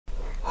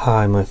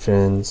Hi my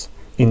friends,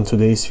 in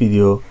today's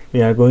video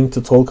we are going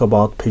to talk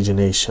about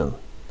pagination.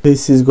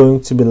 This is going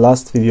to be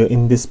last video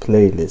in this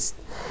playlist.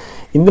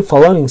 In the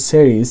following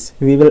series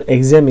we will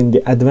examine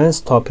the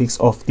advanced topics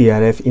of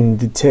DRF in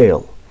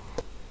detail.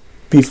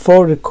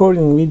 Before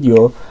recording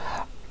video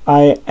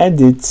I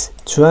added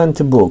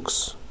 20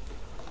 books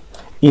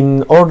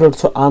in order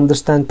to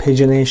understand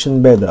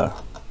pagination better.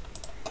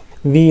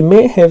 We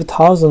may have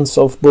thousands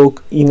of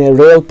books in a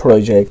real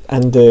project,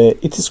 and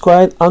it is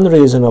quite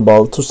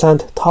unreasonable to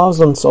send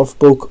thousands of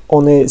books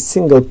on a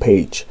single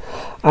page.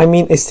 I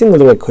mean a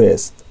single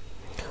request.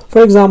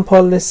 For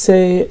example, let's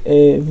say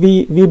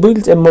we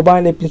build a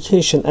mobile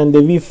application and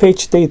we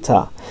fetch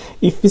data.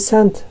 If we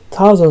send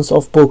thousands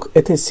of books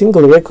at a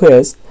single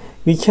request,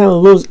 we can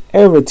lose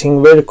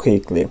everything very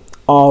quickly.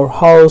 Our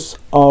house,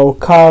 our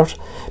car,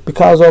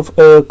 because of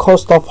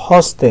cost of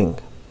hosting.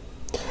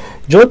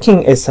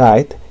 Joking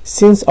aside,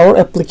 since our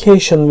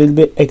application will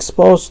be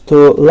exposed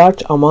to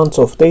large amounts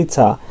of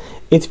data,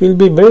 it will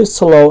be very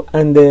slow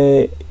and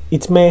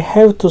it may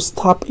have to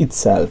stop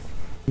itself.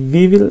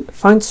 We will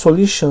find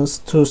solutions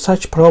to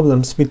such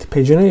problems with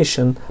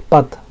pagination,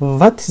 but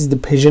what is the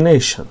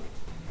pagination?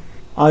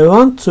 I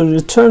want to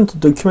return to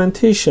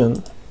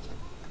documentation.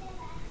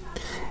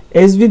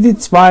 As we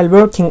did while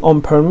working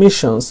on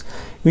permissions,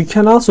 we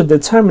can also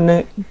determine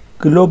a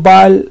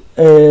global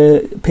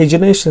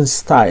pagination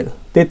style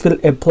that will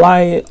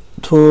apply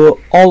to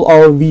all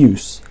our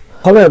views.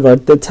 However,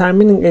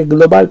 determining a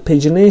global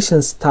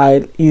pagination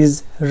style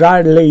is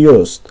rarely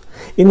used.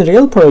 In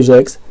real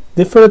projects,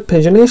 different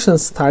pagination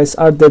styles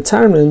are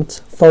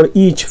determined for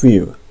each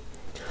view.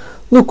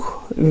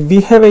 Look,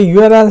 we have a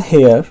URL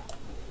here.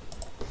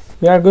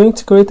 We are going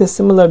to create a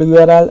similar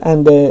URL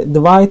and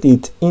divide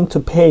it into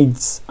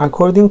pages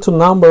according to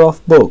number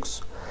of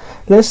books.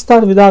 Let's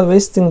start without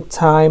wasting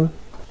time.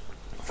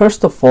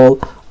 First of all,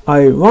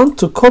 I want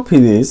to copy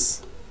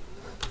this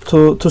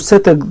to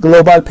set a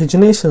global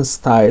pagination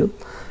style.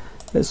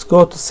 Let's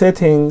go to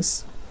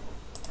settings.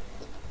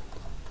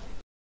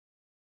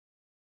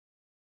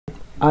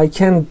 I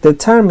can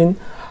determine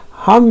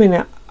how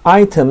many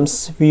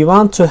items we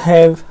want to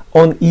have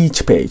on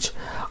each page.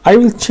 I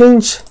will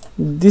change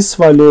this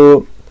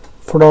value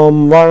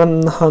from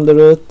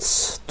 100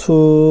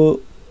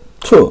 to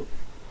 2.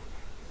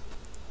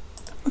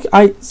 Okay,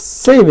 I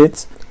save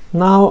it.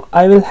 Now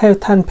I will have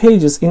 10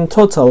 pages in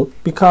total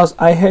because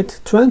I had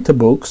 20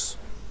 books.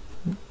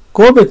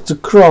 Go back to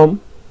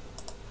Chrome.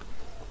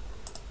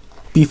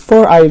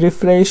 Before I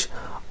refresh,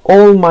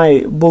 all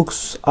my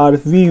books are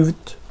viewed.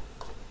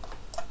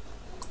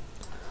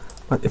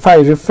 But if I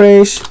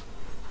refresh,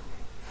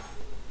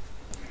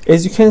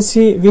 as you can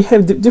see, we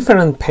have the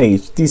different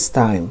page this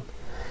time.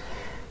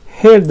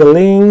 Here the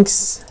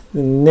links,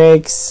 the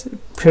next,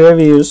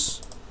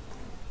 previous,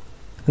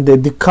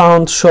 the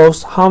count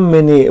shows how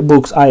many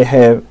books I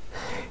have.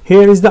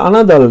 Here is the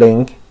another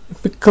link.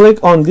 If we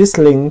click on this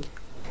link,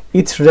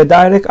 it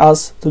redirects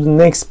us to the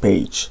next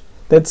page.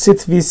 That's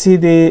it, we see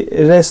the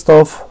rest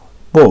of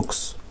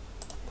books.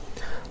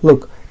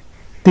 Look,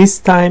 this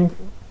time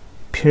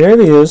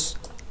previous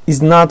is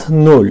not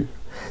null.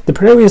 The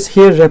previous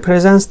here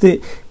represents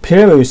the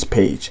previous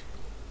page.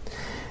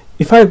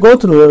 If I go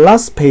to the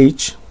last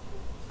page,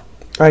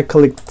 I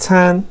click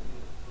 10,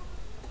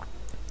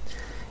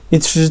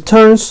 it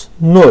returns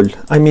null.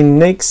 I mean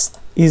next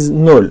is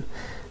null.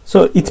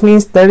 So it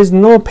means there is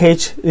no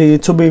page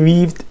to be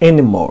viewed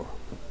anymore.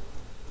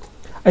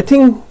 I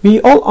think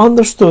we all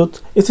understood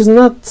it is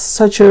not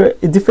such a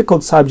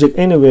difficult subject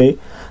anyway.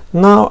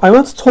 Now I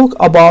want to talk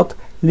about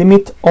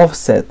limit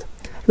offset.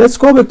 Let's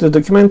go back to the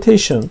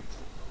documentation.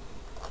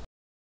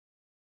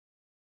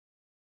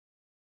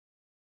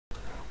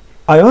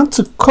 I want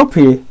to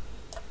copy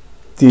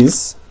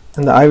this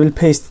and I will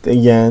paste it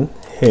again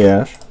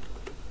here.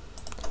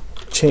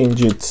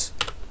 Change it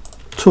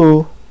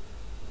to,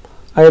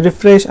 I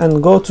refresh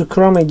and go to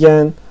Chrome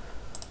again.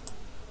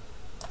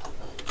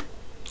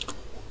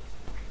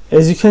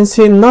 As you can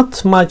see,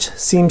 not much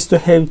seems to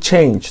have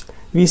changed.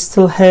 We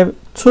still have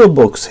 2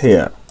 books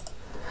here.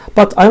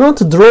 But I want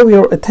to draw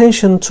your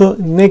attention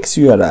to next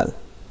URL.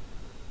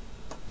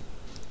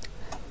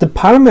 The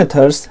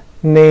parameters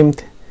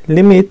named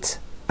limit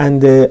and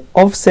the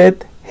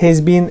offset has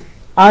been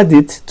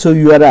added to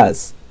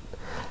URLs.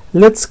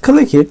 Let's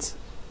click it.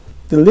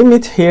 The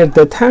limit here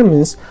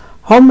determines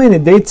how many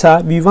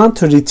data we want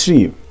to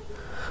retrieve,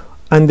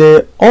 and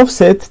the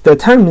offset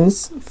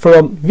determines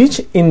from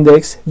which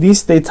index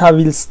this data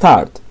will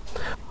start.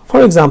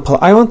 For example,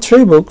 I want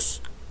 3 books,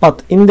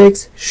 but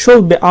index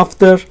should be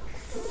after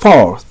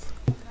 4th.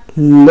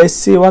 Let's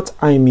see what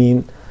I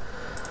mean.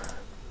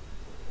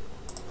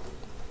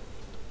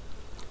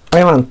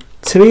 I want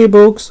 3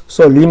 books,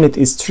 so limit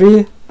is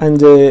 3,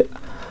 and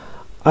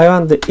I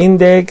want the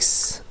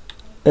index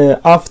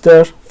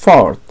after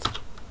 4th.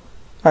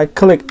 I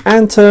click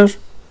enter.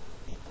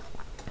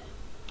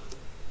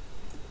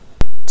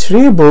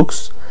 3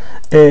 books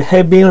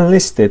have been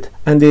listed,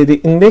 and the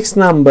index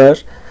number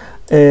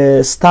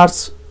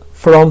starts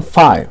from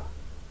 5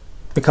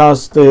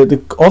 because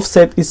the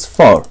offset is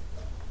 4.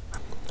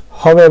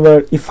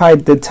 However, if I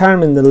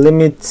determine the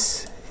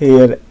limit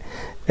here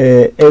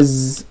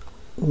as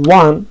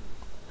 1,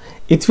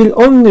 it will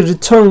only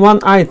return one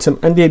item,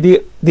 and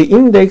the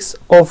index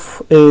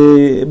of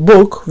a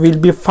book will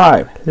be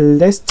 5.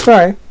 Let's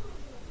try.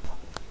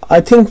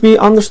 I think we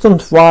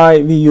understood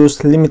why we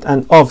use limit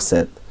and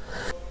offset.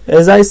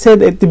 As I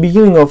said at the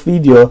beginning of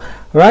video,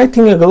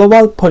 writing a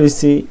global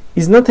policy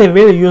is not a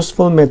very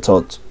useful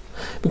method,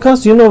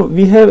 because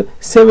we have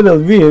several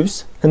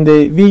views, and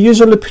we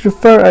usually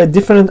prefer a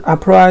different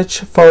approach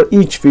for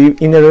each view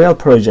in a real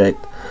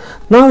project.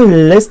 Now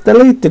let's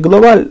delete the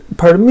global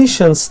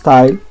permission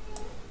style.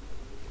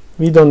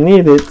 We don't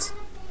need it,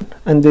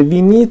 and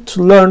we need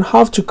to learn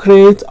how to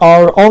create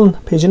our own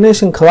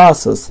pagination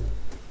classes,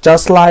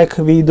 just like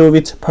we do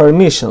with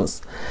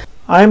permissions.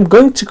 I'm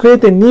going to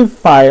create a new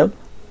file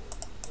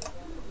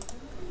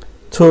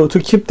to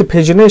keep the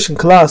pagination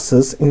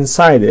classes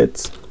inside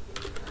it.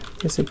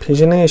 It's a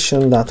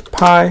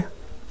pagination.py,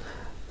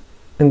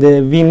 and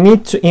we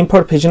need to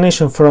import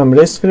pagination from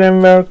REST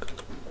framework.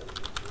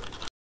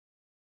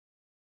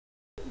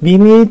 We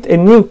need a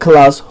new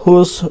class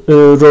whose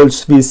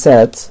roles we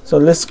set, so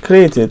let's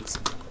create it.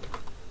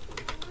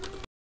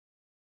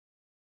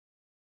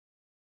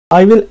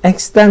 I will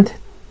extend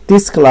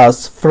this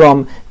class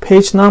from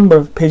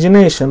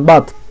PageNumberPagination,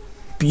 but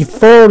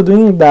before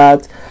doing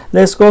that,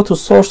 let's go to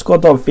source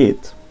code of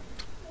it.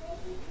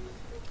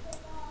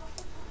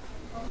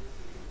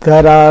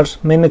 There are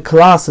many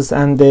classes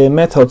and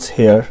methods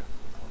here.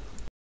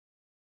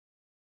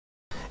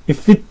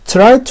 If we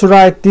try to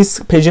write this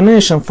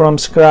pagination from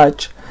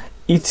scratch,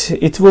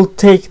 it will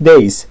take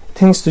days.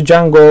 Thanks to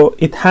Django,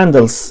 it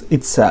handles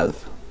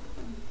itself.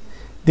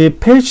 The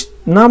page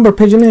number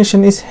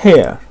pagination is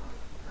here.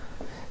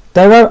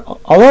 There are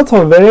a lot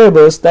of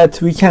variables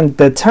that we can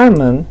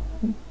determine.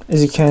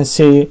 As you can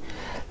see,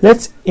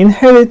 let's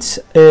inherit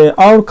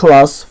our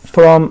class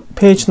from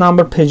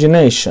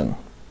PageNumberPagination.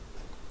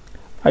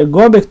 I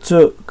go back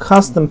to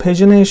custom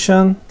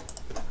pagination.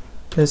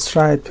 Let's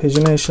write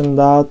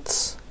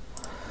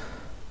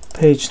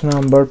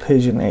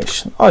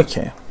pagination.PageNumberPagination.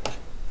 Okay.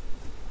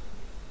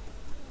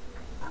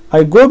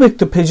 I go back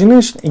to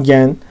pagination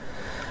again,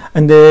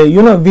 and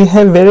we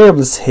have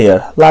variables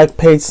here like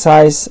page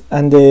size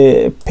and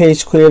the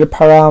page query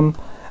param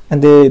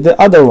and the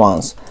other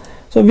ones.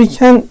 So we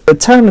can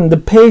determine the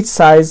page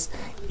size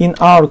in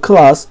our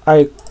class.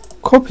 I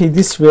copy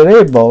this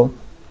variable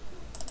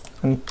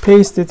and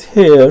paste it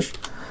here.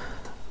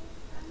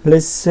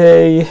 Let's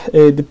say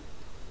the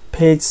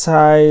page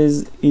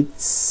size,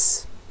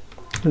 let's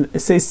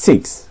say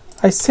 6.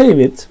 I save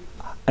it,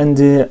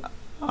 and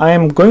I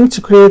am going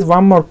to create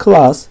one more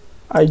class.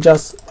 I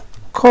just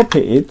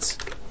copy it.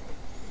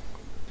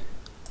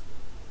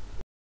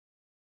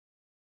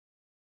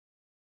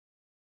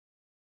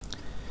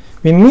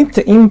 We need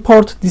to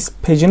import these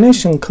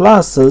pagination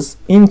classes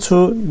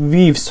into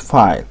views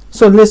file.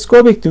 So let's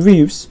go back to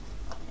views.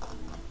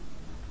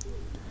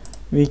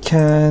 We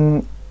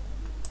can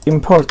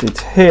import it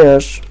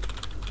here.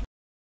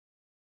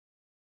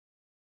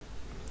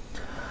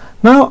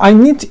 Now I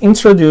need to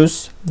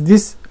introduce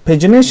these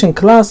pagination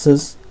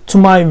classes to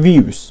my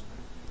views,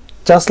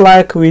 just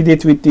like we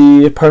did with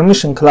the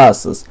permission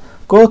classes.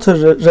 Go to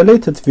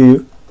related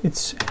view,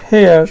 it's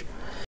here.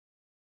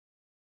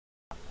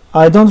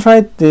 I don't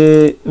write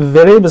the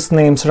variables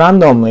names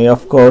randomly,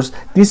 of course.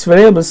 These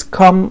variables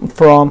come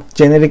from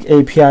generic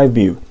API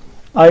view.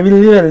 I will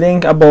leave a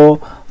link above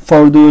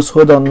for those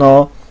who don't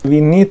know. We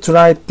need to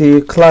write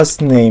the class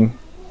name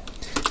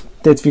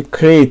that we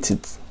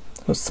created,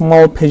 a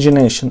small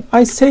pagination.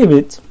 I save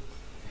it,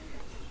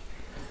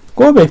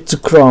 go back to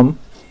Chrome,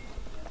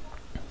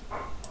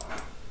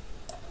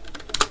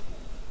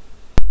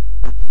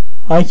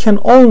 I can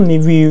only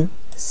view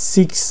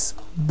 6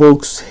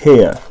 books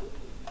here.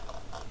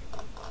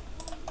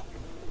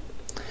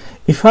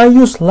 If I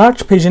use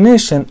large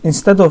pagination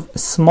instead of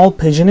small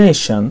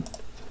pagination,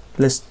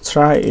 let's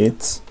try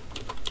it.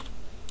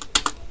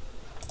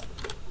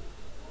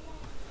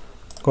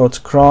 Go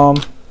to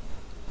Chrome.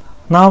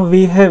 Now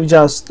we have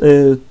just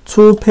 2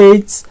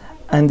 pages,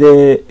 and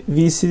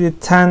we see the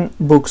 10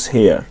 books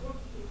here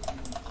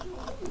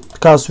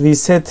because we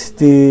set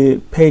the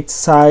page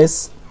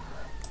size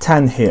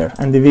 10 here,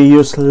 and we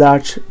use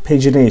large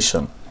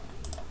pagination.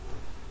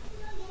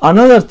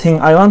 Another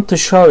thing I want to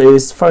show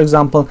is, for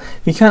example,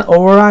 we can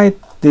override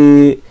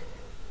the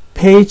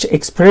page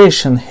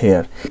expiration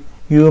here.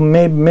 You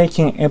may be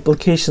making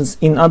applications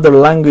in other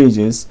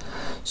languages,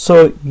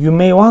 so you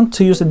may want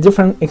to use a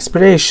different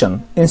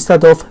expiration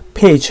instead of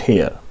page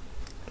here.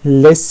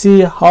 Let's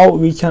see how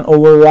we can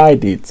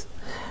override it.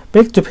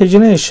 Back to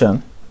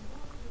pagination,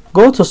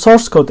 go to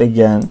source code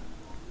again.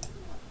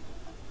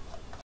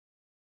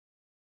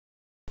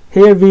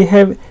 Here we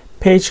have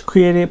page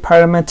query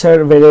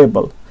parameter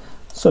variable.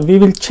 So we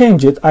will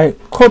change it. I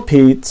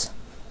copy it,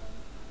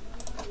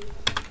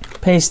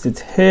 paste it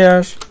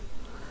here.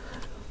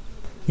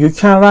 You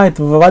can write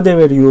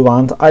whatever you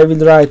want. I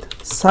will write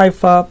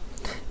sayfa,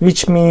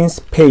 which means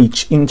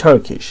page in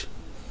Turkish.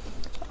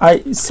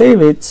 I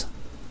save it.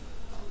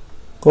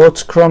 Go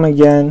to Chrome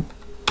again.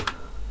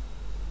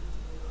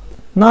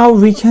 Now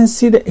we can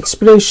see the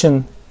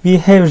expression we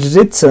have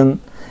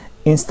written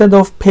instead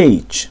of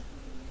page.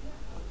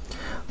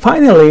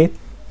 Finally,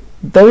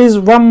 there is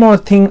one more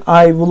thing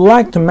I would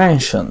like to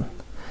mention.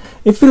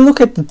 If we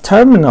look at the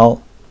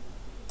terminal,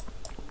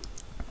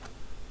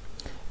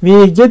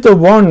 we get a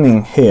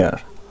warning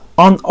here.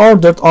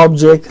 Unordered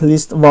object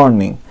list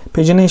warning.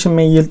 Pagination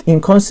may yield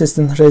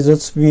inconsistent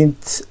results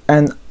with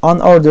an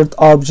unordered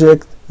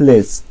object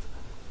list.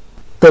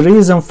 The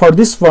reason for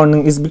this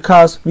warning is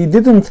because we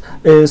didn't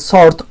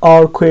sort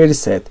our query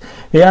set.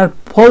 We are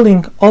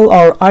pulling all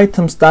our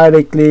items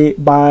directly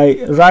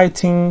by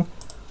writing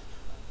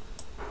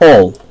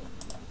all.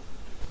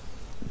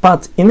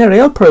 But in a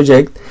real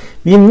project,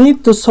 we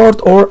need to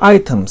sort our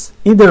items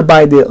either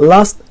by the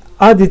last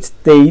added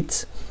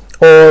date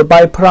or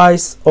by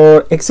price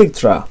or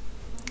etc.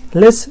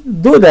 Let's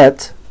do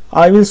that.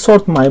 I will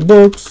sort my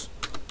books.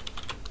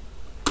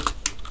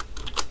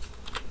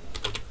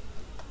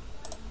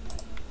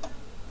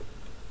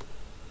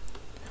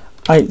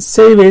 I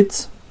save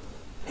it.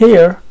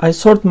 Here I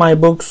sort my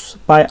books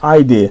by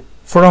ID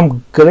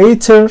from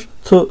greater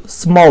to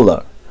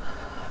smaller.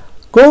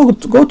 Go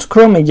to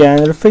Chrome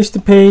again, refresh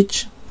the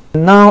page.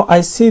 Now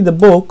I see the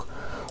book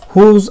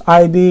whose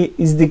ID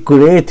is the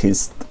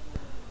greatest.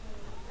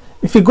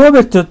 If you go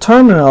back to the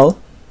terminal,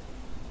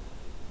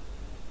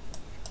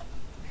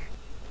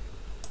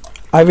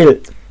 I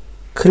will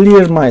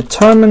clear my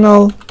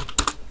terminal.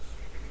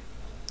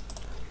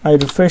 I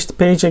refresh the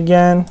page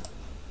again.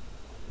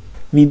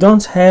 We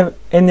don't have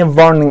any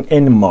warning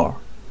anymore.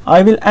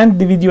 I will end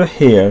the video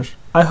here.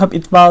 I hope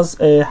it was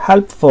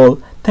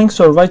helpful. Thanks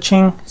for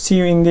watching. See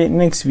you in the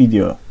next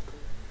video.